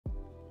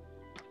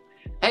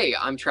Hey,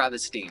 I'm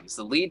Travis Deems,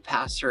 the lead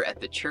pastor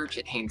at the church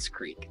at Haynes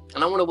Creek,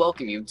 and I want to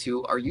welcome you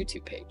to our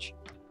YouTube page.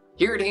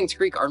 Here at Haynes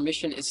Creek, our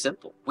mission is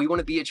simple. We want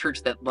to be a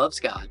church that loves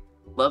God,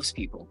 loves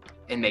people,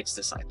 and makes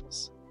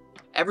disciples.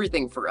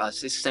 Everything for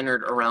us is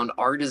centered around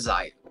our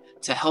desire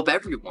to help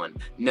everyone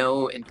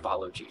know and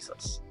follow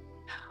Jesus.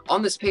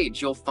 On this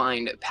page, you'll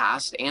find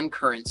past and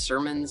current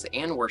sermons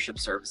and worship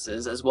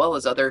services, as well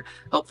as other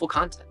helpful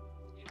content.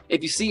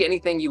 If you see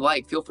anything you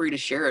like, feel free to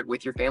share it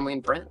with your family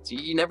and friends.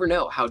 You never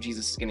know how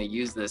Jesus is going to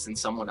use this in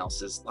someone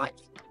else's life.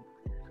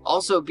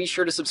 Also, be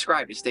sure to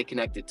subscribe to stay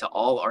connected to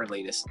all our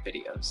latest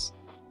videos.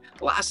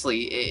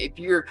 Lastly, if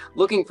you're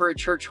looking for a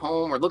church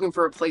home or looking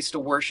for a place to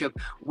worship,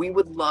 we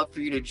would love for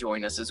you to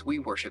join us as we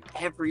worship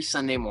every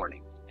Sunday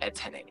morning at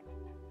 10 a.m.